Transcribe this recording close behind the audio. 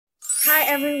Hi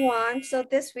everyone. So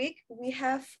this week we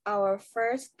have our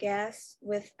first guest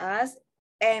with us,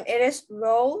 and it is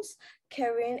Rose,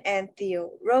 Karen, and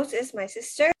Theo. Rose is my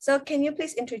sister. So can you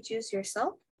please introduce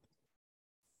yourself?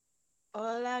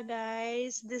 Hola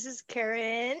guys, this is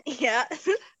Karen. Yeah.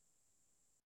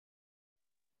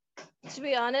 To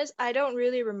be honest, I don't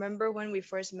really remember when we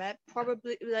first met.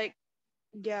 Probably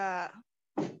yeah.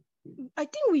 I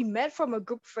think we met from a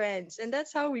group friends and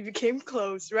that's how we became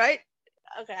close, right?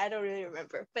 Okay, I don't really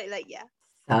remember. But yeah.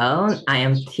 So I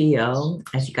am Tio,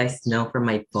 as you guys know from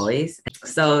my voice.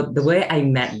 So the way I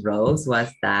met Rose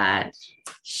was that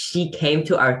she came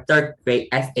to our third grade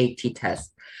SAT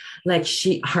test.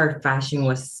 Her fashion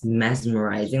was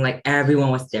mesmerizing. Like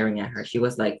everyone was staring at her. She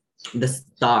was like the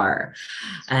star.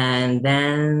 And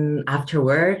then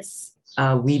afterwards,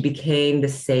 we became the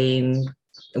same.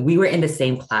 We were in the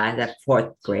same class at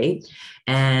fourth grade,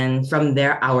 and from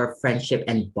there, our friendship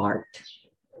embarked.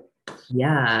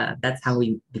 Yeah, that's how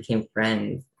we became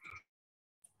friends.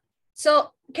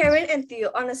 So Karen and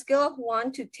Theo, on a scale of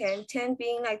 1 to 10, 10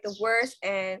 being like the worst,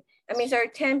 and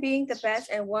 10 being the best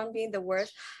and 1 being the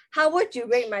worst, how would you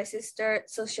rate my sister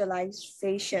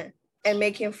socialization and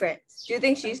making friends? Do you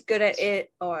think she's good at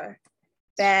it or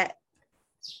bad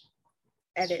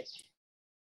at it?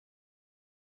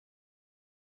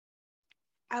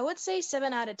 I would say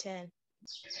 7 out of 10.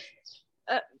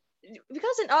 Uh,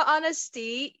 because in all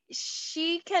honesty,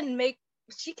 she can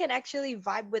actually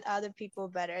vibe with other people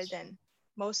better than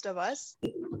most of us.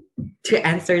 To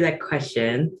answer that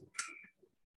question,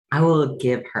 I will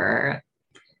give her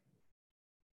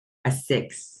a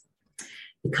 6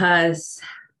 because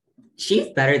she's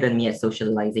better than me at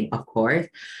socializing, of course,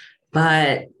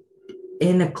 but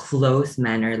in a close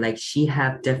manner, like she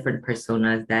have different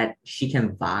personas that she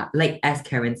can vibe. Like as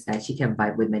Karen said, she can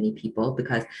vibe with many people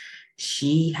because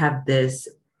she have this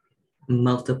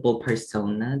multiple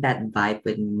persona that vibe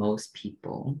with most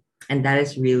people. And that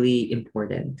is really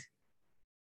important.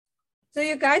 So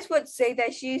you guys would say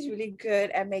that she's really good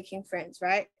at making friends,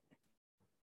 right?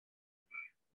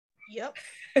 Yep.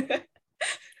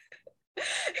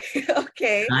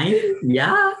 Okay.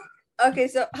 Yeah. Okay,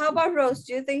 so how about Rose?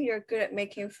 Do you think you're good at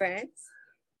making friends?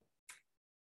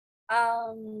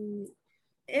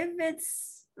 If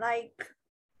it's like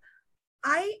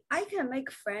I can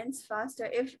make friends faster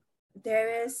if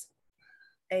there is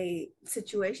a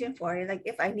situation for it. Like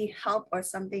if I need help or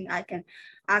something, I can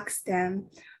ask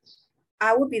them.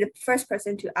 I would be the first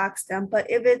person to ask them. But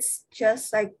if it's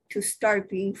just like to start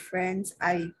being friends,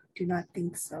 I do not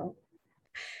think so.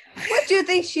 What do you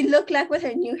think she looked like with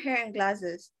her new hair and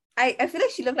glasses? I feel like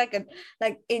she looked like a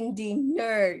indie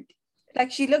nerd.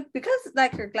 Like she looked, because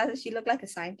like her glasses, she looked like a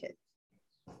scientist.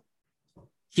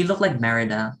 She looked like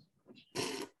Merida.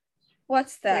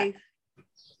 What's that?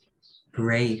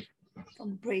 Brave.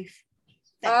 From Brave.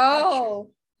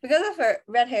 Oh, because of her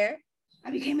red hair?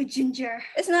 I became a ginger.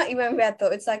 It's not even red though,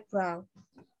 it's like brown.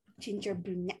 Ginger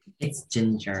brunette. It's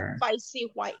ginger.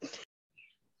 Spicy white.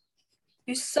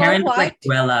 You're so Karen looked white. like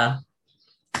Cruella.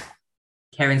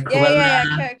 Karen's Yeah,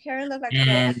 Cruella. Karen looked like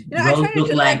And Cruella. I Rose try to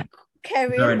looked do like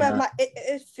Karen, but Merida.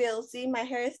 it feels. See, my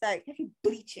hair is like, I can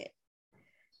bleach it.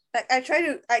 Like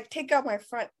I take out my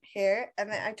front hair and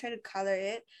then I try to color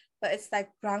it, but it's like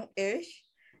brownish,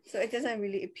 so it doesn't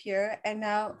really appear. And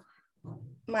now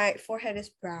my forehead is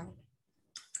brown.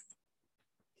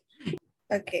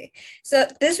 Okay, so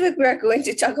this week we're going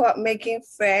to talk about making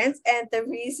friends, and the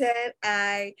reason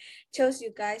I chose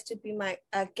you guys to be my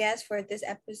guest for this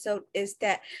episode is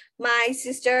that my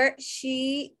sister,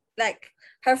 she like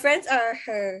her friends are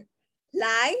her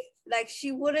life. Like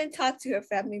she wouldn't talk to her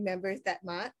family members that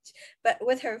much, but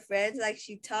with her friends, like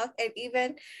she talked, and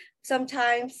even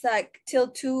sometimes like till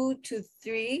 2 to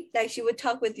 3, like she would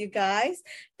talk with you guys.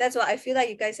 That's why I feel like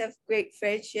you guys have great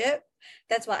friendship.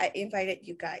 That's why I invited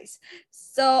you guys.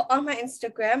 So on my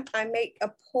Instagram, I make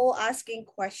a poll asking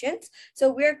questions.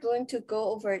 So we're going to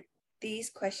go over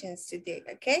these questions today,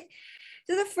 okay?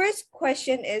 So the first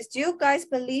question is, do you guys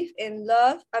believe in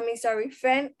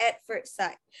friend at first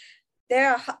sight?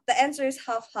 The answer is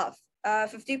half-half.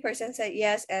 50% said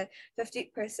yes and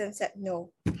 50% said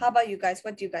no. How about you guys?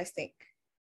 What do you guys think?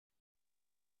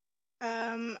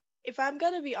 If I'm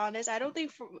gonna be honest, I don't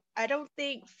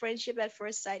think friendship at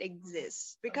first sight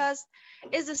exists because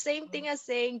it's the same thing as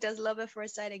saying does love at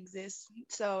first sight exist.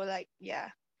 So yeah,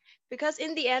 because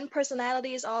in the end,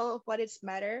 personality is all what it's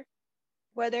matter.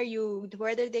 Whether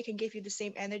they can give you the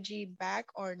same energy back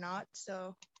or not.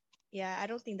 So yeah, I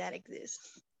don't think that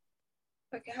exists.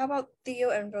 Okay, how about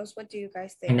Theo and Rose? What do you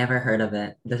guys I think? never heard of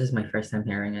it. This is my first time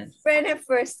hearing it. Friend at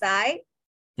first sight?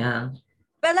 Yeah.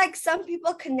 But like some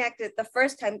people connected the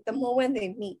first time, the moment they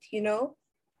meet,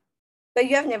 but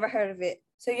you have never heard of it.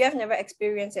 So you have never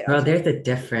experienced it. Girl, there's a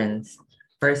difference.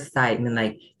 First sight, and then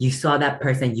like you saw that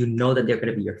person, you know that they're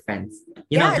gonna be your friends.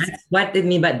 Yes. That's what it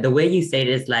mean. But the way you say it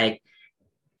is like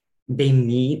they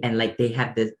meet and like they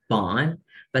have this bond,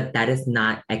 but that is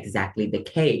not exactly the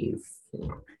case.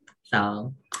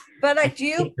 So, But I like, do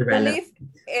you think it's irrelevant.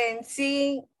 believe in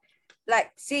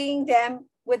seeing them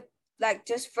with like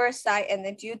just first sight, and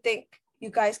then do you think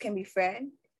you guys can be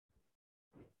friends?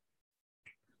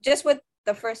 Just with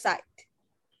the first sight.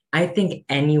 I think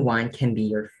anyone can be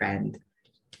your friend.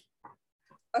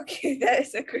 Okay, that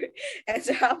is a good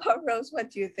answer. How about Rose?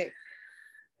 What do you think?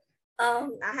 I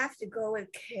have to go with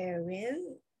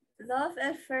Karen. Love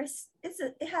at first,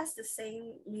 it has the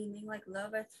same meaning like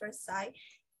love at first sight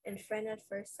and friend at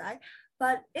first sight.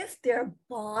 But if their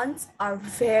bonds are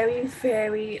very,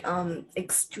 very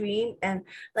extreme, and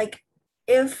like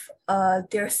if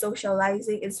their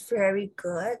socializing is very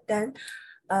good, then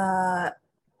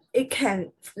it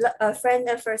can, a friend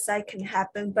at first sight can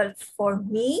happen. But for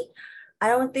me, I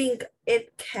don't think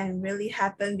it can really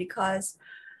happen because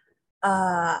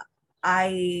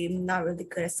I'm not really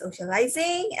good at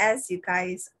socializing, as you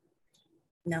guys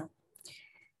know.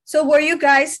 So were you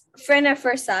guys friend at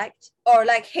first sight or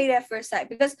like hate at first sight?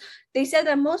 Because they said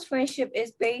that most friendship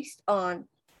is based on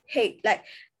hate. Like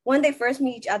when they first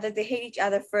meet each other, they hate each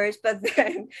other first, but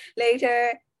then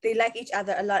later they like each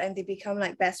other a lot and they become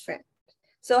like best friends.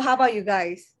 So how about you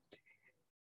guys?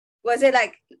 Was it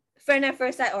like friend at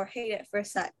first sight or hate at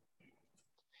first sight?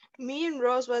 Me and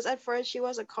Rose was at first, she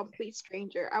was a complete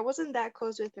stranger. I wasn't that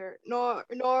close with her,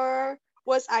 nor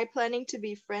was I planning to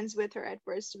be friends with her at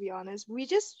first, to be honest. We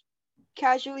just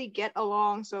casually get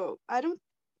along. So I don't,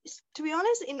 to be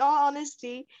honest, in all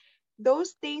honesty,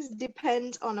 those things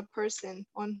depend on a person,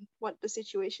 on what the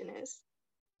situation is.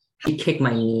 She kicked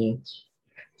my knee.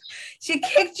 She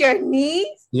kicked your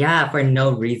knees, Yeah, for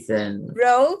no reason.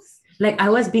 Rose? Like I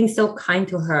was being so kind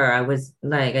to her. I was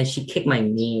like, and she kicked my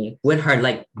knee with her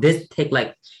like this thick,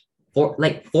 like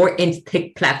 4-inch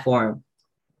thick platform.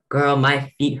 Girl,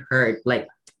 my feet hurt. Like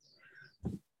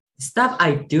stuff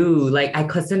I do. Like I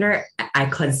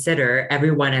consider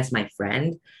everyone as my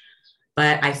friend.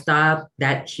 But I stopped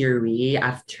that theory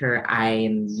after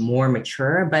I'm more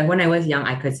mature. But when I was young,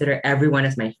 I consider everyone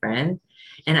as my friend.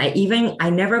 And I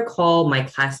never call my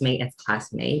classmate as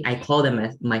classmate. I call them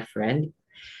as my friend.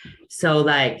 So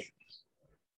like,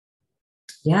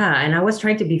 yeah, and I was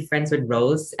trying to be friends with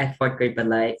Rose at fourth grade, but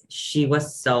like she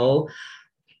was so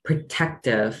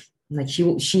protective. Like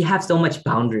she has so much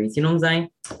boundaries, you know what I'm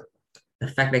saying? The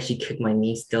fact that she kicked my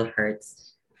knee still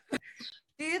hurts.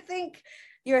 Do you think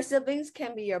your siblings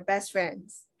can be your best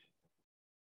friends?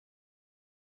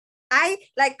 I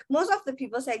like most of the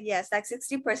people said yes, like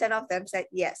 60% of them said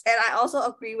yes. And I also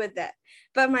agree with that.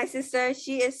 But my sister,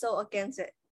 she is so against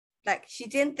it. Like she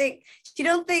don't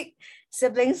think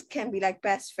siblings can be like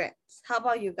best friends. How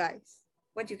about you guys?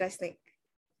 What do you guys think?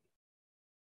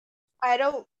 I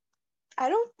don't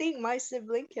think my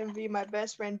sibling can be my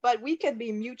best friend, but we can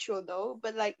be mutual though,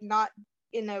 but like not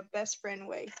in a best friend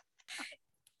way.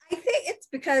 I think it's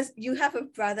because you have a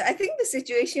brother. I think the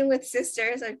situation with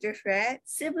sisters are different.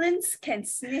 Siblings can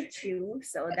snitch you,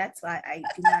 so that's why I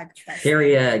do not trust.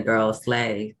 Period, girl,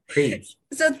 slay, preach.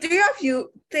 So three of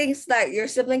you thinks like your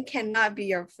sibling cannot be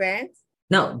your friends?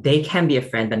 No, they can be a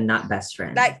friend, but not best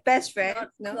friend. Like best friend? Not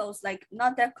No. close, like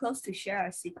not that close to share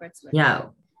our secrets with. Yeah.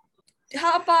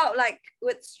 How about like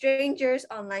with strangers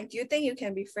online? Do you think you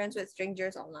can be friends with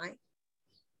strangers online?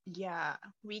 Yeah,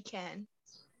 we can.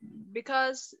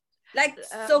 Because Like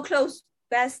so close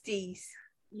besties.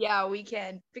 yeah, we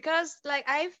can. Because like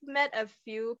I've met a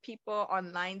few people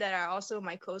online that are also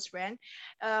my close friend.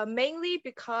 Mainly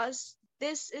because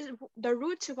this is the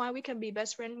root to why we can be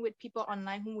best friend with people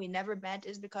online whom we never met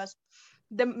is because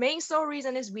the main sole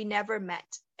reason is we never met,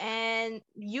 and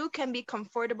you can be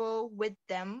comfortable with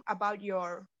them about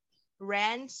your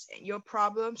rants, your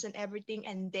problems and everything,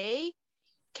 and they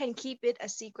can keep it a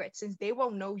secret since they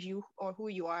won't know you or who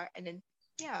you are. And then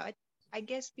yeah, I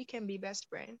guess we can be best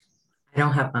friends. I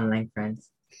don't have online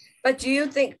friends. But do you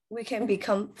think we can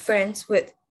become friends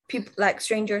with people like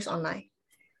strangers online?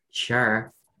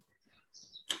 Sure.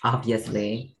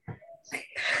 Obviously.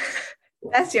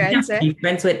 That's your You can answer. be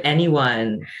friends with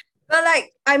anyone. But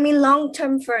like, I mean,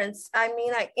 long-term friends. I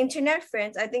mean, like internet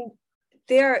friends. I think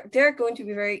they're going to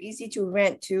be very easy to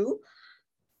rent to,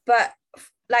 but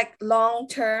like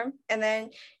long-term, and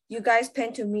then you guys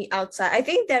plan to meet outside. I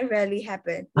think that rarely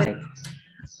happen. Like,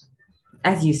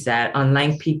 as you said,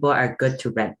 online people are good to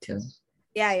rent to.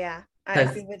 Yeah, I 'Cause-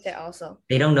 agree with that also.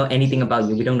 They don't know anything about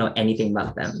you. We don't know anything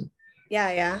about them.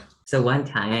 Yeah. So one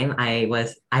time I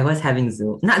was having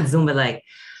Zoom, not Zoom, but like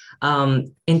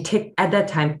at that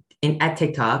time at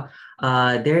TikTok,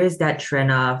 there is that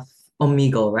trend of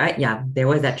Omegle, right? Yeah, there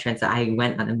was that trend. So I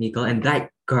went on Omegle and that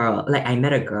girl, like I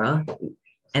met a girl,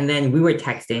 and then we were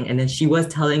texting, and then she was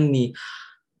telling me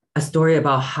a story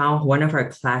about how one of her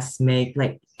classmates,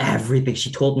 like everything.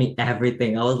 She told me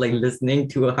everything. I was like listening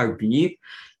to her beef.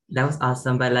 That was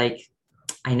awesome, but like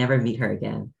I never meet her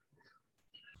again.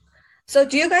 So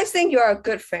do you guys think you're a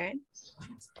good friend?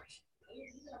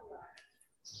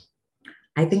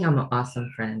 I think I'm an awesome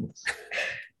friend.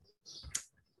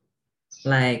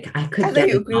 Like I could I get think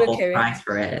you a agree with Nobel Karen. Prize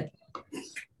for it.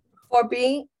 For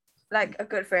being like a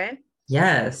good friend?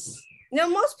 Yes.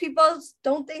 Most people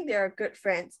don't think they're good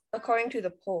friends, according to the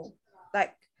poll.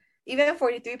 Like even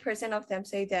 43% of them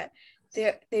say that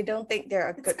they don't think they're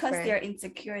a It's good because friend. they're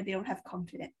insecure. They don't have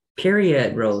confidence.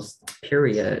 Period, Rose.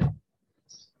 Period.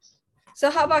 So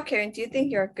how about Karen? Do you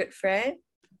think you're a good friend?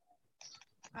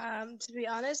 To be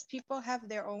honest, people have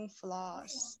their own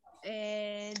flaws,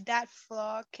 and that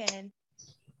flaw can.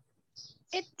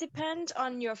 It depends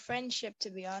on your friendship, to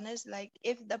be honest. Like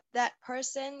if that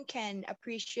person can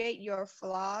appreciate your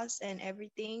flaws and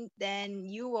everything, then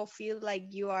you will feel like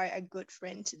you are a good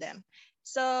friend to them.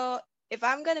 So if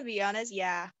I'm gonna be honest,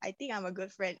 yeah, I think I'm a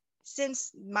good friend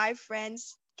since my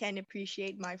friends can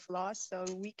appreciate my flaws. So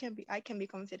I can be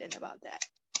confident about that.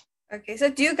 Okay, so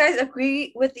do you guys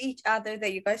agree with each other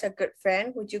that you guys are good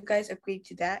friends? Would you guys agree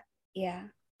to that? Yeah.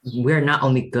 We're not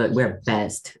only good, we're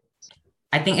best.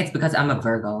 I think it's because I'm a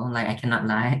Virgo. Like I cannot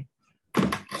lie.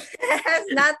 It has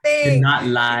Do nothing not to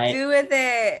lie. do with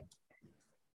it.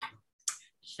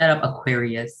 Shut up,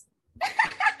 Aquarius.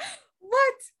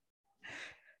 What?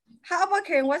 How about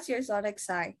Karen? What's your zodiac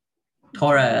sign?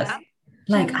 Taurus.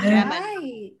 Like Gemini.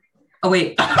 Right. oh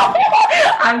wait.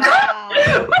 I'm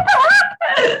Wow.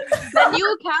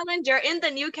 In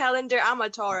the new calendar, I'm a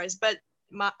Taurus, but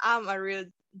I'm a real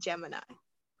Gemini.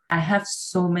 I have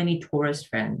so many Taurus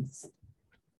friends.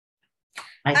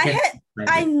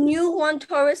 I knew one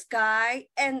Taurus guy,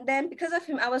 and then because of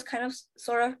him, I was kind of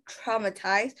sort of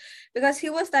traumatized because he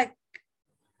was like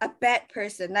a bad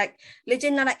person, like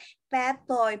legit, not like bad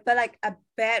boy, but like a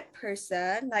bad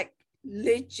person, like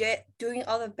legit doing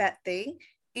all the bad thing,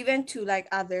 even to like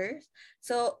others.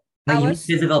 So Like I you mean was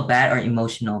physical bad or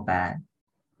emotional bad?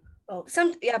 both.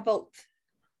 Both.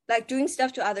 Like doing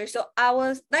stuff to others. So I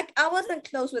wasn't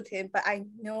close with him, but I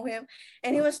know him,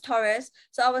 and he was Taurus.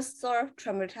 So I was sort of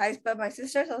traumatized. But my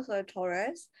sister's also a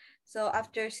Taurus. So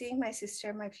after seeing my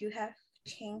sister, my view have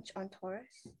changed on Taurus.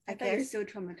 I I thought you're guess. so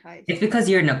traumatized. It's because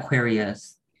you're an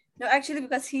Aquarius. No, actually,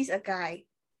 because he's a guy.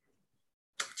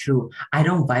 True. I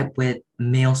don't vibe with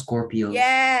male Scorpios.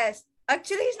 Yes.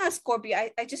 Actually, he's not Scorpio.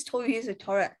 I just told you he's a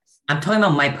Taurus. I'm talking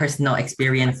about my personal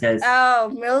experiences. Oh,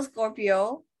 male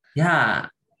Scorpio. Yeah.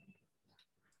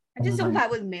 I just don't my-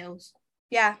 vibe with males.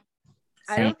 Yeah.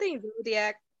 I Same. don't think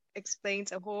zodiac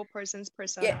explains a whole person's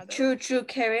persona. Yeah, though. true,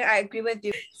 Karen. I agree with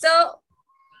you. So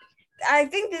I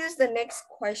think this is the next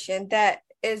question that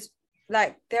is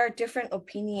like there are different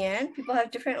opinion. People have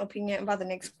different opinion about the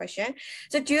next question.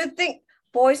 So do you think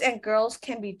boys and girls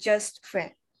can be just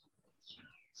friends?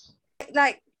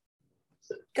 Like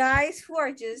guys who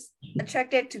are just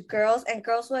attracted to girls and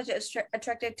girls who are just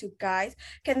attracted to guys,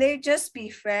 can they just be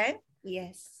friends?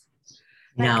 Yes.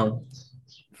 No.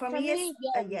 For For me, me,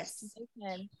 yes.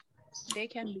 They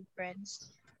can be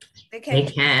friends. They They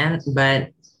can. can,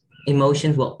 but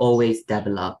emotions will always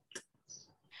develop.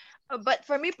 But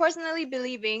for me personally,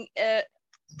 believing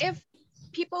if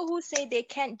people who say they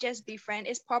can't just be friends,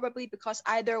 is probably because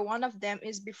either one of them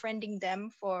is befriending them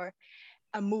for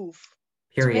a move.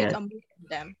 To make Period. a move with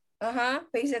them.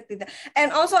 Basically that.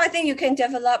 And also I think you can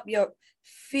develop your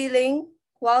feeling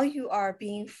while you are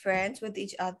being friends with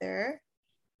each other.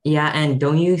 Yeah, and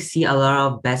don't you see a lot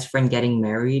of best friend getting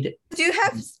married? Do you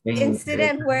have Getting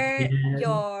incident married.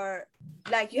 where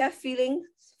Yeah. you have feelings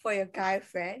for your guy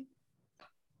friend?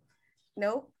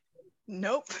 No.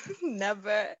 Nope,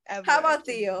 never ever. How about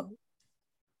Theo?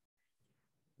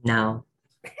 No.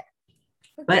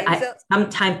 But Okay, I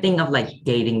sometimes think of like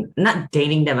dating, not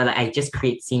dating them, but like I just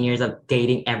create seniors of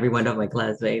dating every one of my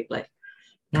classmates. Like,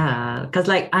 yeah, because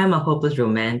like I'm a hopeless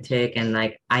romantic and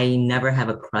like I never have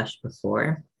a crush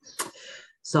before.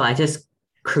 So I just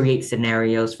create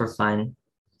scenarios for fun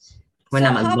when so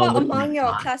I'm how alone about with my among your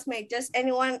thoughts. classmates, does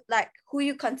anyone like who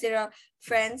you consider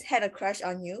friends had a crush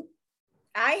on you?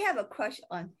 I have a crush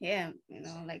on him,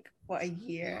 like for a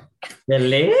year.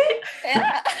 Really?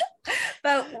 Yeah.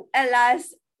 But at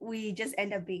last, we just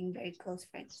end up being very close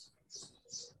friends.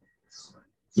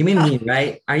 You mean me,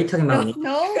 right? Are you talking about me?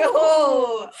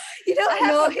 No. You don't I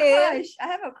have know a him. crush. I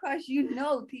have a crush. You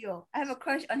know, Theo. I have a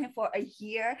crush on him for a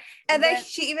year. And then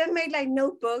she even made like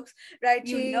notebooks, right?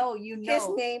 you know. His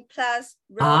name plus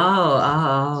Rose.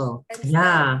 Oh. and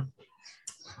Yeah.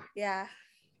 Yeah.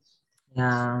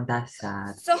 Yeah, that's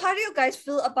sad. So how do you guys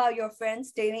feel about your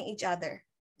friends dating each other?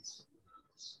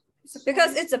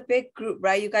 Because it's a big group,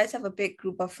 right? You guys have a big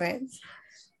group of friends.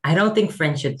 I don't think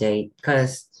friends should date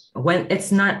because when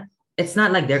it's not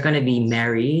like they're gonna be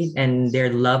married and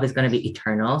their love is gonna be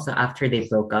eternal. So after they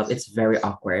broke up, it's very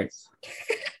awkward.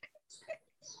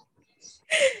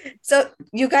 So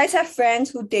you guys have friends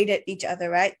who dated each other,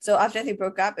 right? So after they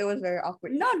broke up, it was very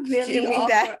awkward. Not Do you really mean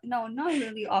awkward. that? No, not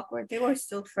really awkward. They were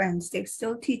still friends. They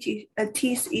still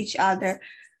tease each other,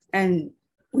 and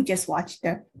we just watched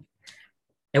them.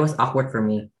 It was awkward for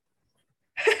me.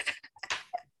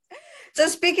 So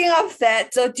speaking of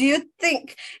that, so do you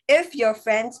think if your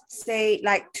friends say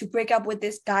like to break up with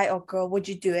this guy or girl, would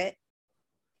you do it?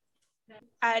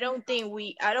 I don't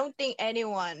think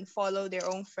anyone follow their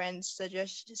own friends'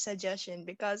 suggestion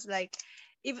because like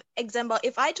if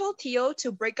I told Theo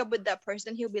to break up with that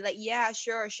person, he'll be like, yeah,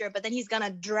 sure, but then he's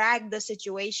gonna drag the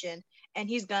situation and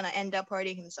he's gonna end up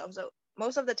hurting himself. So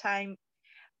most of the time,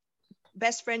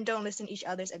 best friend don't listen to each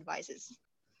other's advices.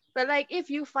 But like if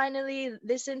you finally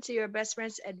listen to your best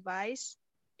friend's advice,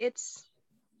 it's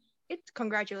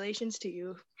congratulations to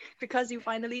you because you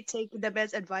finally take the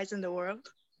best advice in the world.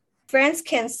 Friends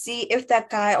can see if that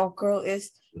guy or girl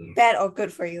is bad or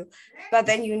good for you, but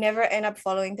then you never end up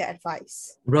following the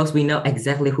advice. Rose, we know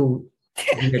exactly who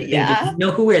we're thinking. Yeah. You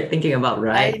know who we're thinking about, I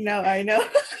right? know.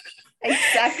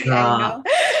 Exactly. Uh,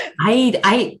 I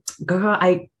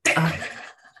know.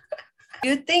 Do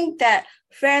you think that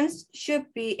friends should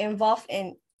be involved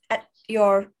in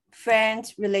your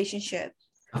friend's relationship?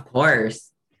 Of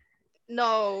course.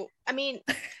 No, I mean,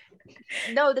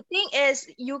 no, the thing is,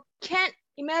 you can't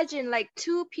imagine like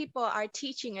two people are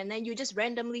teaching and then you just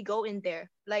randomly go in there.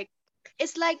 Like,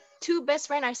 it's like two best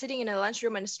friends are sitting in a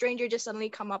lunchroom and a stranger just suddenly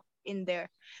come up in there.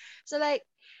 So like,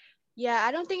 yeah,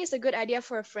 I don't think it's a good idea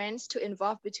for friends to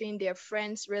involve between their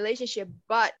friends' relationship,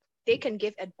 but they can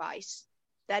give advice.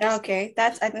 That is Okay, I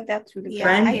think that's really Yeah, good.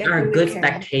 Friends I agree are with good you.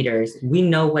 spectators. We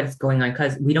know what's going on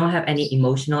because we don't have any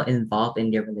emotional involved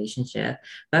in their relationship.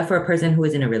 But for a person who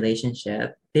is in a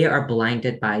relationship, they are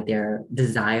blinded by their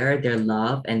desire, their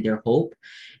love, and their hope,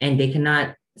 and they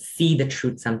cannot see the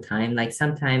truth sometimes. Like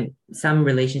sometimes some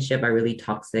relationship are really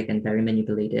toxic and very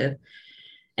manipulative.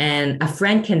 And a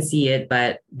friend can see it,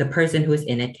 but the person who is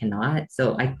in it cannot.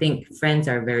 So I think friends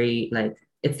are very like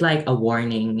it's like a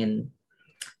warning and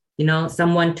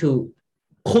someone to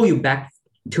pull you back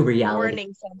to reality.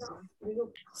 warning sensor.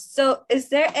 So is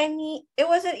there any, it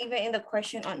wasn't even in the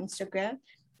question on Instagram,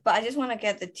 but I just want to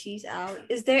get the tease out.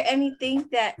 Is there anything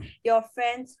that your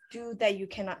friends do that you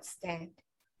cannot stand?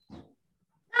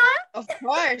 Of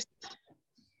course.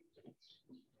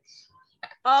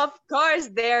 Of course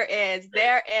there is.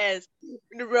 There is.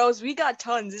 Rose, we got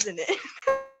tons, isn't it?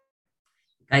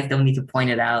 Guys don't need to point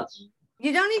it out.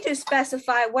 You don't need to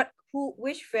specify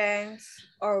which friends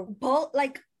or Both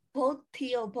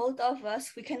Theo, both of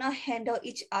us, we cannot handle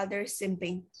each other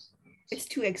simping. It's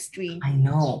too extreme. I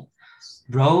know.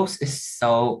 Rose is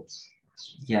so,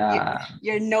 yeah.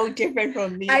 You're no different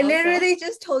from me. I also. literally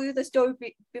just told you the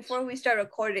story before we start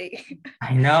recording.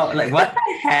 I know. Like, what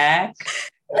the heck?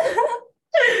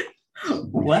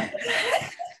 What?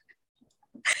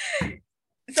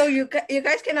 So you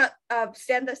guys cannot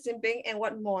stand the simping, and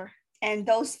what more? And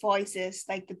those voices,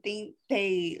 like the thing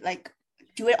they like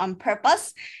do it on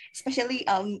purpose, especially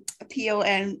Theo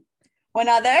and one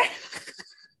other.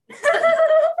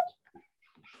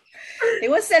 They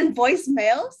would send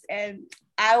voicemails and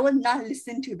I would not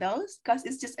listen to those because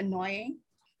it's just annoying.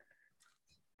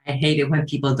 I hate it when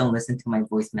people don't listen to my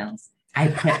voicemails. I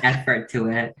put effort to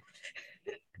it.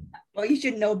 Well, you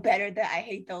should know better that I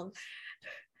hate those.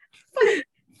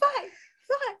 Fight.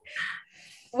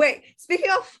 Wait,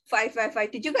 speaking of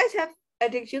fight. Did you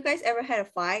guys ever had a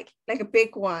fight? Like a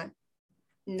big one?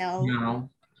 No. No.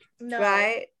 No.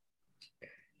 Right?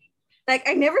 Like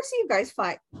I never see you guys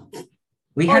fight.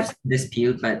 We have some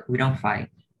dispute, but we don't fight.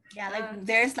 Yeah, like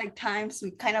there's like times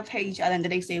we kind of hate each other and the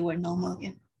next day we're normal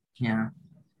again. Yeah.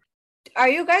 Are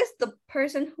you guys the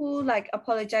person who like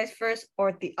apologize first,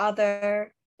 or the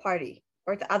other party,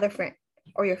 or the other friend,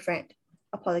 or your friend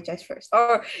apologize first,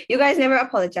 or you guys never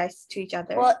apologize to each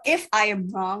other? Well, if I am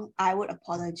wrong, I would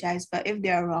apologize. But if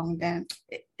they're wrong, then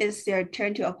it's their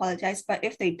turn to apologize. But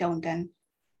if they don't, then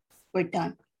we're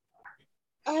done.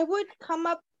 I would come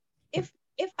up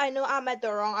if I know I'm at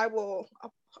the wrong, I will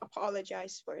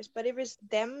apologize first. But if it's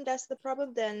them that's the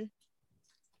problem, then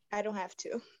I don't have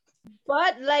to.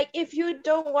 But like, if you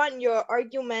don't want your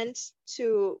arguments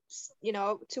to,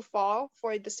 to fall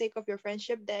for the sake of your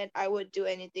friendship, then I would do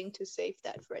anything to save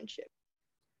that friendship.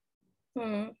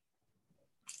 Hmm.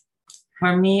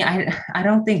 For me, I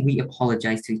don't think we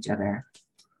apologize to each other.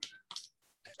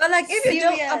 But like if you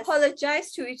don't Serious.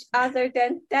 apologize to each other,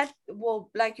 then that will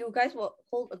like you guys will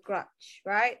hold a grudge,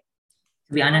 right?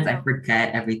 To be honest, Oh, I no.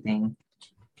 forget everything.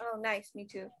 Oh, nice. Me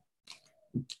too.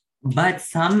 But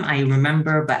some I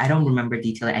remember, but I don't remember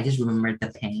detail. I just remember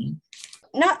the pain.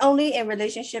 Not only in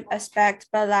relationship aspect,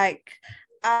 but like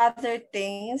other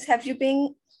things. Have you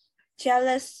been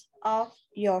jealous of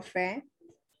your friend?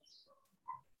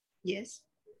 Yes.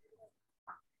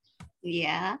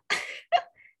 Yeah.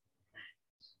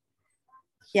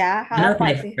 Yeah. None How of my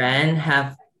about you? friends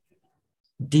have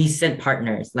decent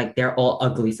partners. Like they're all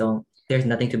ugly, so there's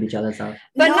nothing to be jealous of.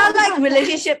 But No, not like not that.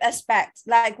 relationship aspects,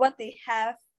 like what they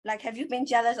have. Like, have you been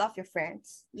jealous of your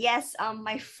friends? Yes,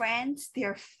 my friends,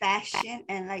 their fashion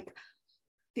and like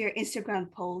their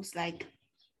Instagram posts, like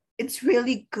it's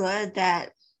really good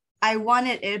that I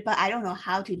wanted it, but I don't know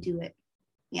how to do it.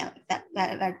 Yeah, that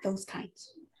like those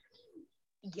kinds.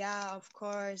 Yeah, of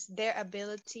course. Their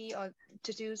ability or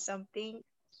to do something.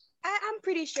 I'm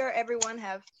pretty sure everyone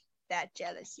have that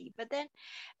jealousy. But then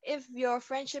if your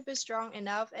friendship is strong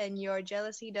enough and your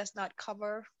jealousy does not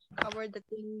cover the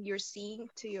thing you're seeing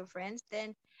to your friends,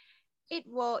 then it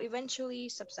will eventually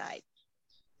subside.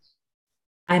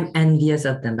 I'm envious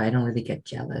of them, but I don't really get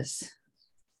jealous.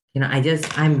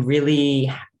 I'm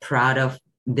really proud of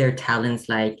their talents.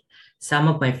 Like some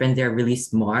of my friends, they're really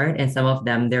smart, and some of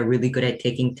them, they're really good at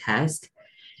taking tests.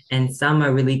 And some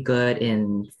are really good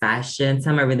in fashion.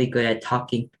 Some are really good at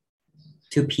talking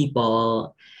to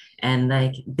people. And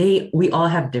like we all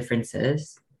have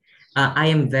differences.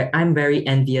 I'm very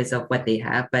envious of what they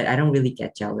have, but I don't really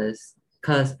get jealous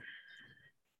because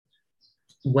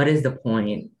what is the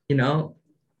point, you know?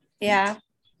 Yeah.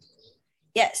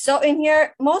 Yeah. So in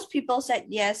here, most people said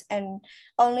yes, and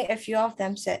only a few of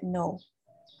them said no.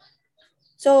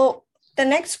 So the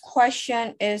next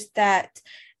question is that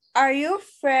are you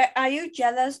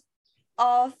jealous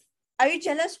of are you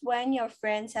jealous when your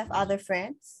friends have other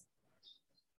friends?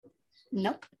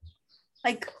 Nope.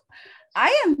 Like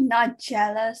I am not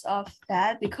jealous of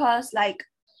that because like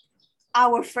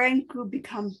our friend group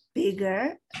become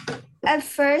bigger. At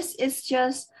first it's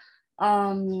just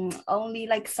only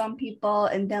like some people,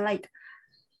 and then like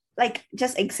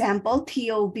just example,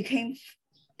 Theo became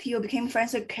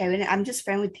friends with Karen, and I'm just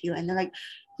friend with Theo, and then like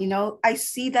I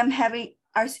see them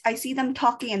I see them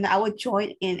talking, and I would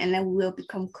join in, and then we'll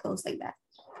become close like that.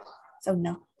 So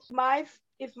no.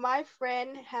 If my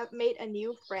friend have made a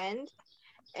new friend,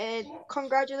 and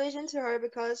congratulations to her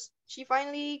because she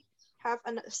finally have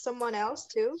someone else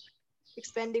too,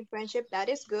 expanding friendship. That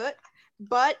is good.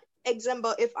 But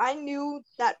example, if I knew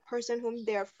that person whom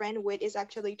they're friend with is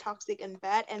actually toxic and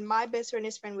bad, and my best friend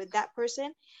is friend with that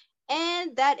person,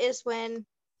 and that is when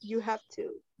you have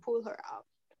to pull her out.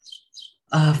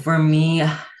 For me,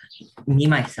 I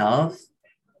myself,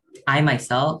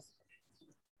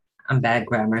 I'm bad at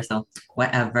grammar, so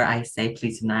whatever I say,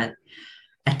 please do not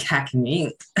attack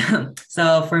me.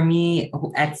 So for me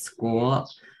at school,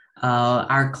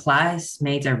 our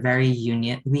classmates are very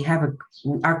union. We have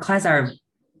our classmates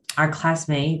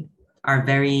are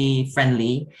very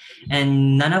friendly,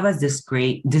 and none of us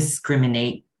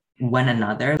discriminate one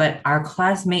another. But our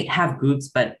classmates have groups,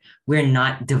 but we're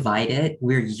not divided.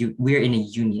 We're in a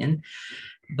union,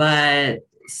 but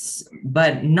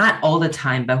not all the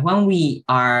time. But when we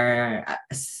are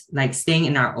like staying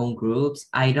in our own groups,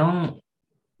 I don't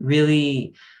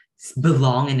really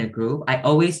belong in a group. I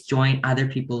always join other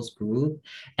people's group.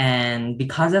 And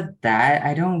because of that,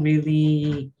 I don't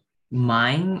really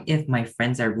mind if my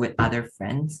friends are with other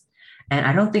friends. And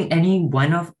I don't think any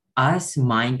one of us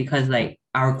mind because like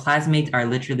our classmates are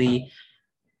literally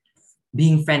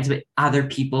being friends with other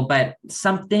people. But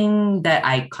something that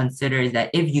I consider is that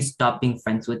if you stop being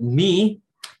friends with me,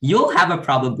 you'll have a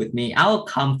problem with me. I'll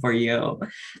come for you.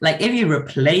 Like if you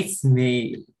replace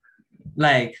me,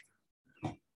 like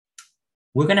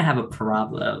we're gonna have a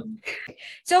problem.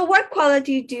 So what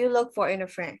quality do you look for in a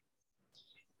friend?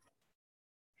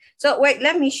 So wait,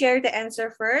 let me share the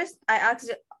answer first. I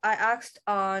asked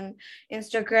on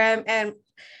Instagram, and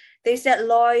they said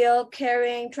loyal,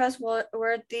 caring,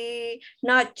 trustworthy,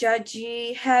 not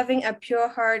judgy, having a pure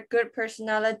heart, good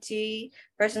personality,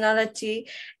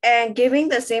 and giving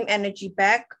the same energy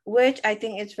back, which I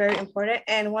think is very important.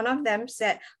 And one of them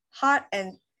said hot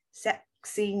and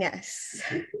sexiness.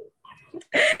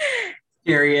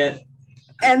 Period.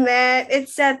 And then it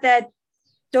said that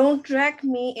don't drag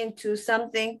me into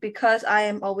something because I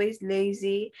am always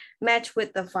lazy. Match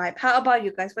with the vibe. How about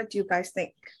you guys? What do you guys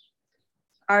think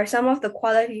are some of the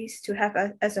qualities to have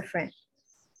as a friend?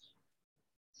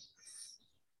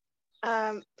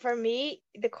 For me,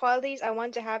 the qualities I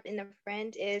want to have in a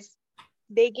friend is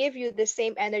they give you the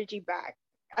same energy back.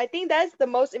 I think that's the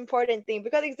most important thing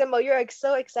because, example, you're like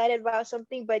so excited about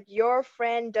something, but your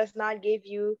friend does not give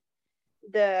you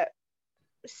the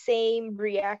same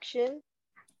reaction.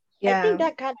 I Yeah. think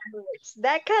that kind of hurts.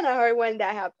 That kind of hurt when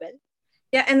that happened.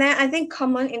 Yeah, and then I think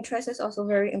common interest is also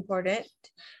very important.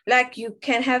 Like you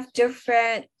can have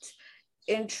different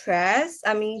interests,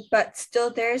 I mean, but still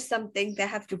there's something that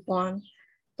have to bond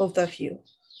both of you.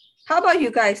 How about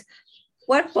you guys?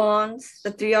 What bonds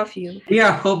the three of you? We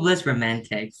are hopeless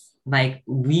romantics. Like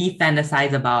we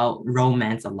fantasize about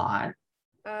romance a lot.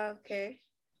 Okay.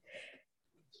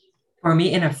 For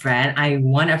me, in a friend, I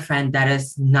want a friend that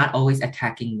is not always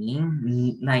attacking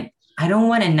me. Like I don't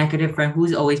want a negative friend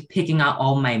who's always picking out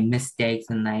all my mistakes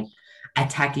and like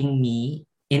attacking me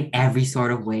in every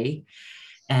sort of way.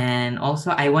 And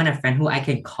also, I want a friend who I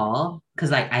can call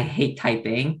because like I hate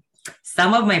typing.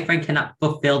 Some of my friends cannot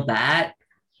fulfill that.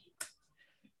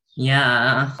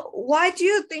 Yeah. Why do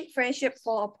you think friendship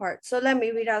fall apart? So let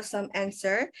me read out some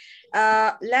answer.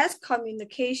 Less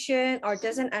communication or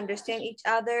doesn't understand each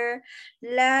other,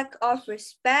 lack of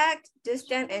respect,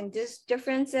 distant and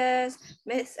differences,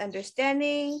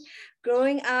 misunderstanding,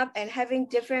 growing up and having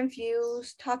different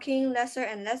views, talking lesser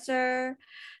and lesser,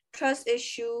 trust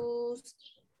issues,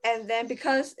 and then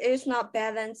because it's not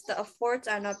balanced, the efforts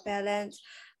are not balanced,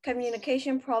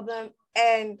 communication problem,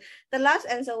 and the last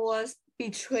answer was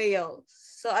betrayal.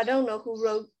 So I don't know who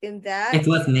wrote in that. It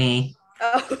was me.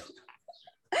 Oh.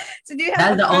 So do you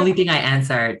have That's the a only thing I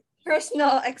answered.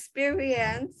 personal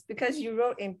experience because you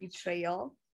wrote in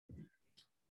betrayal?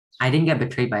 I didn't get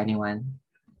betrayed by anyone.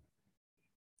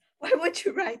 Why would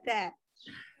you write that?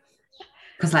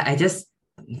 Because like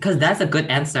because that's a good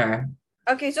answer.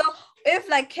 Okay, so if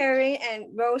like Karen and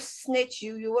Rose snitch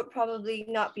you, you would probably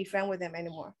not be friend with them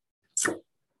anymore.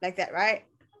 Like that, right?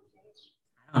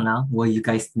 I don't know. Will you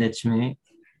guys snitch me?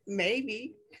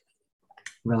 Maybe.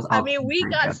 Rose, I mean, we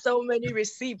got so many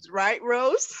receipts, right,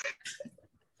 Rose?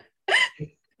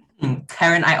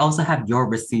 Karen, I also have your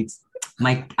receipts.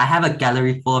 I have a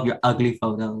gallery full of your ugly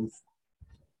photos.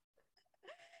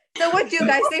 So what do you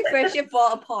guys think friendship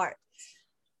fall apart?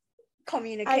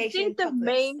 Communication. I think the toughest.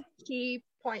 main key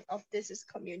point of this is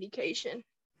communication.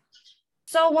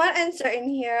 So one answer in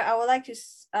here, I would like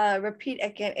to repeat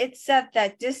again. It said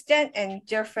that distance and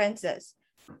differences.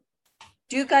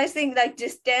 Do you guys think like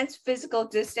distance, physical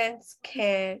distance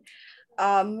can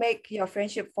make your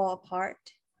friendship fall apart?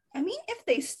 I mean, if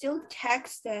they still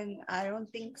text, then I don't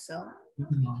think so.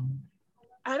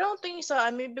 I don't think so.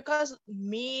 I mean, because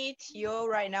me, Tio,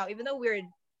 right now, even though we're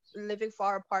living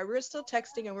far apart, we're still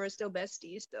texting and we're still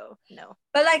besties, so no.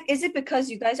 But like, is it because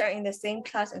you guys are in the same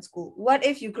class in school? What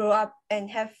if you grow up and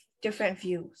have different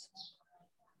views?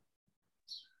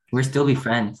 We'll still be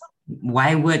friends.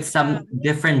 Why would some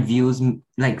different views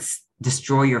like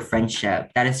destroy your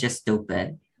friendship? That is just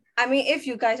stupid. I mean, if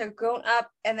you guys are grown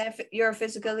up and then you're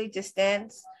physically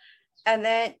distanced, and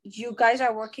then you guys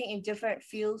are working in different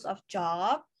fields of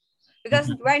job,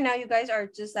 because right now you guys are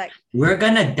just like, we're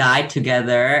gonna die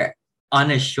together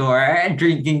on a shore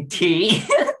drinking tea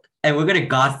and we're gonna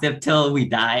gossip till we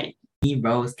die. Me,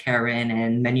 Rose, Karen,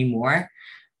 and many more.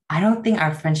 I don't think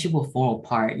our friendship will fall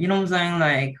apart. You know what I'm saying?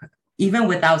 Like, even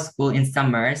without school in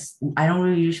summers, I don't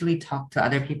really usually talk to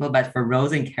other people, but for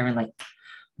Rose and Karen, like,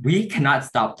 we cannot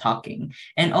stop talking.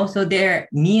 And also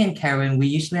me and Karen, we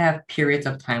usually have periods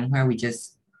of time where we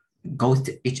just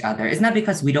ghost each other. It's not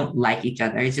because we don't like each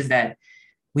other. It's just that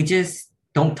we just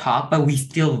don't talk, but we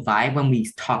still vibe when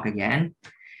we talk again.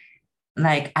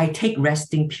 Like I take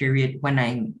resting period when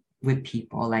I'm with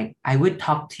people. Like I would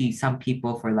talk to some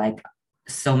people for like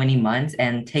so many months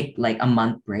and take like a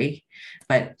month break,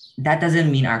 but that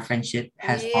doesn't mean our friendship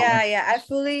has yeah, I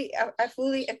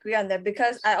fully agree on that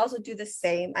because I also do the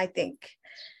same, I think.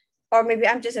 Or maybe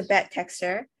I'm just a bad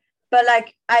texter. But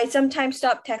like I sometimes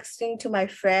stop texting to my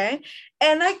friend,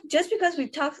 and like just because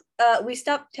we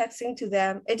stop texting to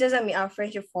them, it doesn't mean our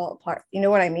friendship fall apart. You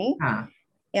know what I mean?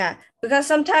 Yeah, because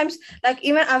sometimes like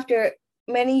even after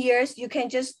many years, you can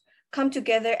just come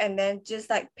together and then just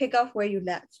like pick up where you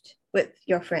left with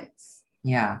your friends.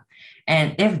 Yeah,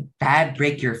 and if that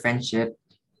break your friendship,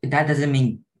 that doesn't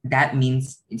mean that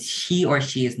means he or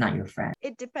she is not your friend.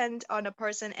 It depends on a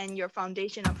person and your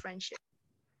foundation of friendship.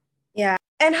 Yeah,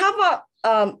 And how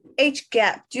about age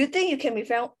gap? Do you think you can be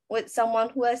friend with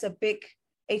someone who has a big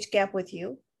age gap with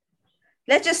you?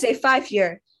 Let's just say 5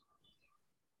 years.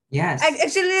 Yes.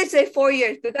 Actually, let's say 4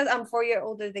 years because I'm 4 years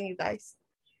older than you guys.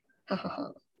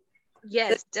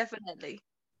 Yes, definitely.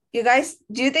 You guys,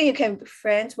 do you think you can be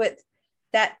friends with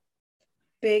that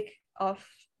big of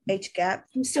age gap?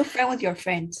 I'm still friend with your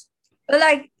friends. But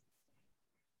like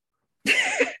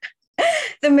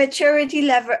the maturity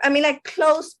level, I mean, like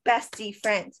close bestie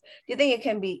friends. Do you think you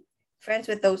can be friends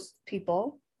with those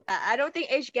people? I don't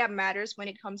think age gap matters when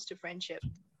it comes to friendship.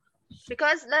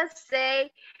 Because let's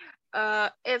say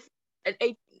if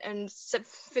an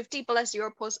 50 plus year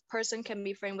old person can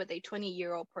be friend with a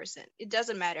 20-year-old person, it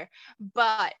doesn't matter.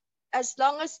 But as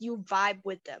long as you vibe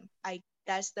with them,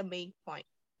 that's the main point.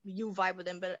 You vibe with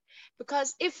them. But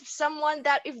because if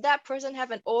that person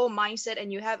have an old mindset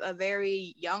and you have a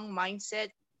very young mindset,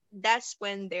 that's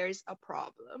when there's a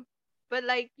problem. But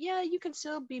like, yeah, you can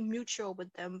still be mutual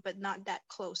with them, but not that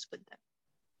close with them.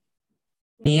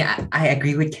 Me, I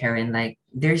agree with Karen. Like,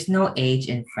 there's no age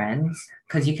in friends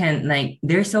because you can, like,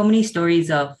 there's so many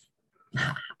stories of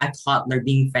a toddler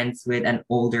being friends with an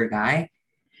older guy.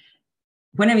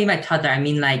 When I mean by toddler, I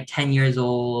mean like 10 years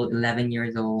old, 11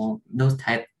 years old, those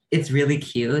type. It's really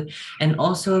cute. And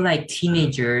also like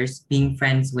teenagers being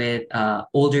friends with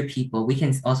older people. We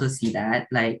can also see that.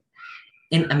 Like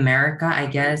in America, I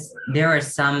guess, there are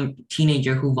some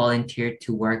teenager who volunteered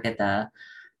to work at the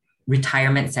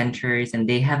retirement centers and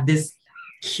they have this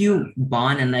cute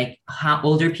bond and like how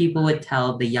older people would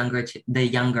tell the younger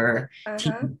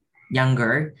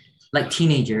like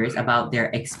teenagers about their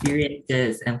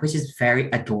experiences and which is very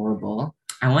adorable.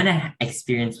 I want to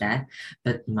experience that,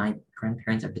 but my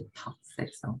grandparents are a bit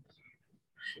toxic, so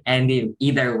and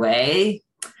either way.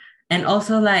 And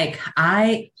also like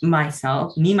I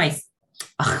myself me my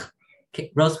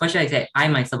okay, Rose, what should I say? I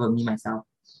myself or me myself?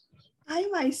 I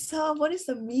myself, what is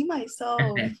the me myself?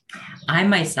 Okay. I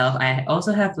myself, I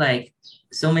also have like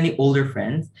so many older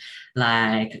friends,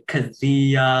 like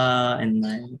Kazia and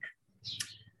like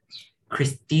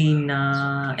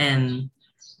Christina and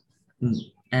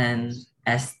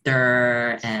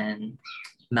Esther and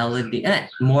Melody, and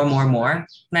more.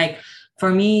 Like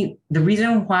for me, the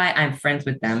reason why I'm friends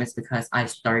with them is because I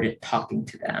started talking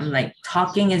to them. Like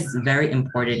talking is very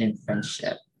important in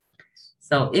friendship.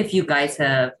 So if you guys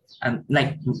have,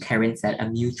 like Karen said, a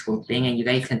mutual thing, and you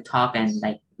guys can talk and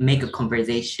like make a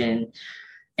conversation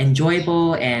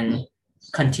enjoyable and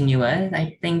continuous,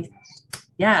 I think,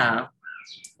 yeah,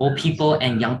 old people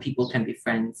and young people can be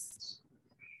friends.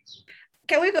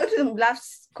 Can we go to the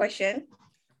last question?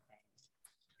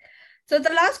 So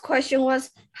the last question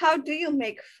was, how do you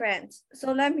make friends?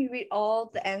 So let me read all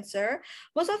the answer.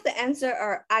 Most of the answer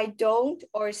are I don't,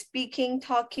 or speaking,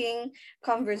 talking,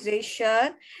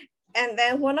 conversation. And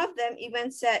then one of them even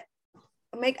said,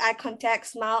 make eye contact,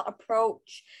 smile,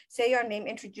 approach, say your name,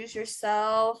 introduce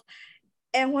yourself.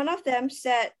 And one of them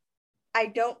said, I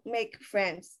don't make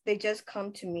friends. They just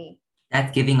come to me.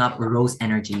 That's giving up rose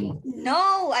energy.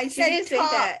 No, I said didn't say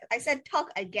talk. that. I said talk,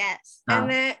 I guess. Ah. And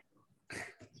then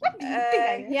What do you think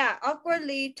I am? yeah,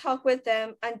 awkwardly talk with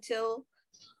them until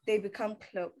they become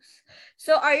close.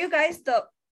 So are you guys the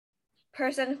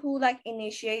person who like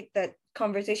initiate the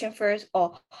conversation first,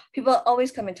 or people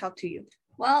always come and talk to you?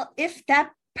 Well, if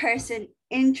that person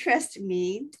interests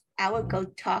me, I will go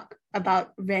talk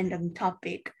about random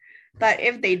topic. But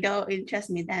if they don't interest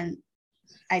me, then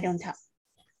I don't talk.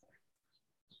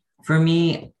 For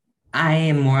me, I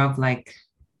am more of like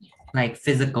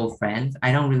physical friends.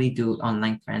 I don't really do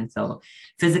online friends. So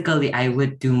physically, I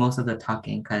would do most of the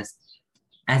talking because,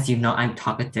 as you know, I'm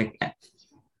talkative.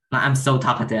 I'm so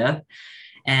talkative,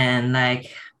 and like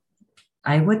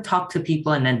I would talk to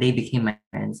people, and then they became my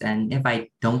friends. And if I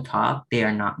don't talk, they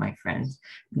are not my friends.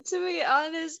 To be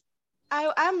honest,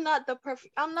 I'm not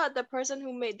the person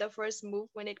who made the first move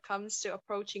when it comes to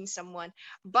approaching someone.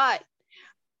 But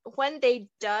when they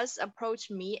does approach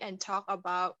me and talk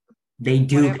about They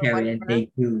do, whatever, Karen. whatever,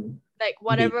 They do. like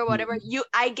whatever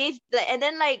I gave, and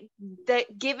then like the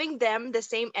giving them the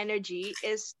same energy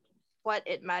is what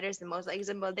it matters the most. Like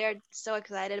example, they're so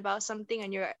excited about something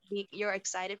and you're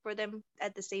excited for them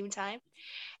at the same time,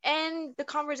 and the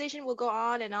conversation will go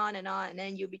on and on and on, and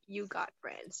then you got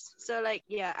friends. So like,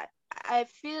 yeah, I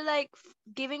feel like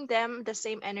giving them the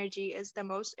same energy is the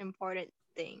most important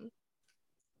thing.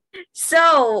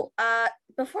 So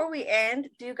before we end,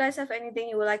 do you guys have anything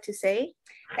you would like to say?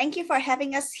 Thank you for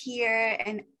having us here.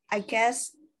 And I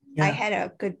guess I Yeah. had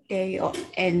a good day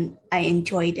and I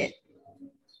enjoyed it.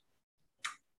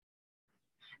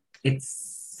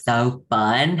 It's so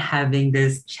fun having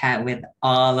this chat with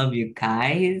all of you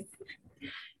guys.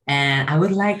 And I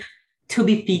would like to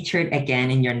be featured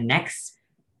again in your next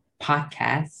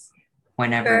podcast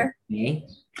whenever Sure. may.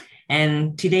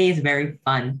 And today is very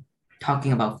fun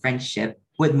talking about friendship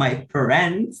with my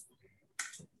friends.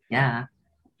 Yeah.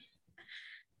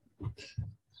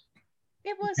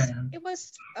 It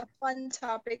was a fun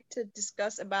topic to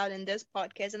discuss about in this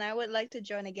podcast, and I would like to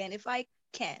join again if I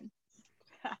can.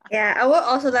 Yeah, I would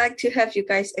also like to have you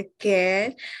guys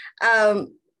again.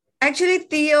 Actually,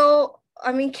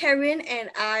 Karen and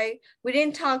we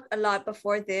didn't talk a lot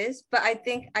before this, but I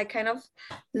think I kind of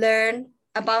learned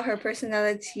about her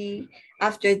personality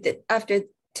after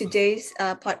today's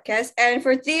podcast. And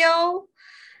for Theo,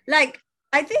 like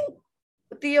I think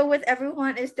Theo with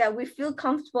everyone is that we feel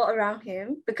comfortable around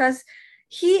him because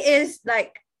he is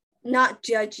like not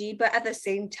judgy, but at the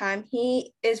same time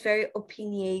he is very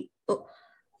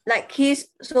like he's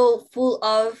so full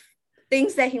of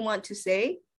things that he wants to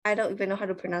say. I don't even know how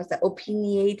to pronounce that.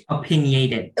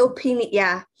 Opinionated.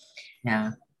 Yeah.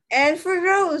 Yeah. And for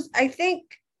Rose, I think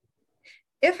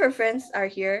if her friends are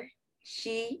here,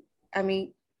 she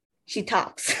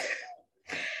talks.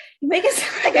 You make it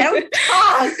sound like I don't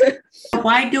talk.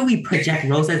 Why do we project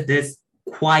Rose as this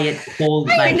quiet,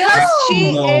 cold, I know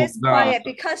she is girl? quiet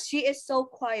because she is so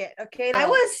quiet. Okay, I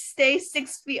would stay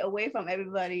 6 feet away from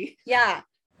everybody. yeah.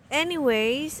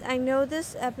 Anyways, I know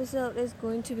this episode is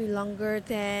going to be longer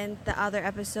than the other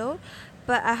episode,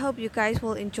 but I hope you guys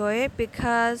will enjoy it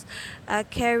because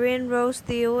Karen, Rose,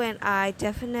 Theo, and I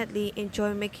definitely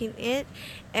enjoy making it,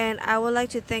 and I would like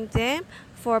to thank them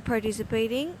for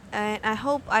participating, and I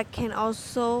hope I can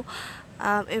also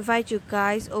invite you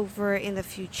guys over in the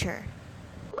future.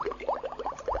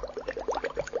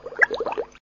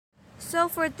 So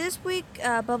for this week,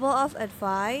 bubble of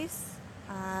advice.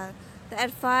 The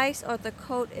advice or the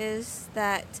quote is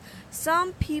that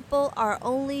some people are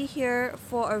only here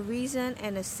for a reason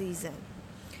and a season.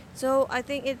 So I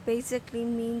think it basically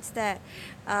means that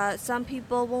some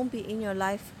people won't be in your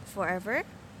life forever.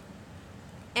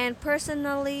 And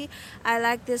personally, I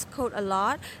like this quote a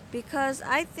lot because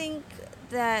I think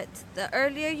that the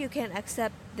earlier you can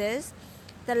accept this,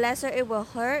 the lesser it will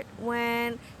hurt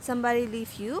when somebody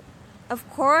leaves you. Of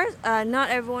course, not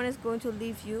everyone is going to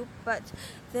leave you, but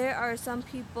there are some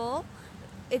people,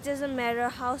 it doesn't matter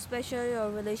how special your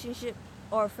relationship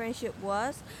or friendship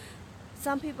was,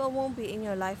 some people won't be in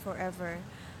your life forever.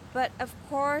 But of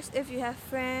course, if you have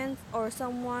friends or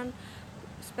someone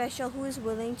special who is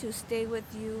willing to stay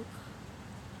with you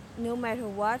no matter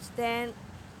what, then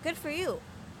good for you.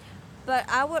 But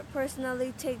I would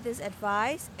personally take this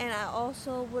advice, and I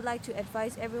also would like to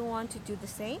advise everyone to do the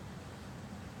same.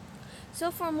 So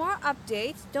for more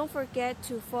updates, don't forget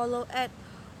to follow at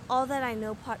All That I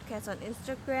Know podcast on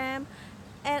Instagram.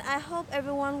 And I hope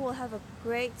everyone will have a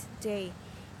great day.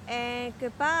 And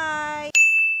goodbye.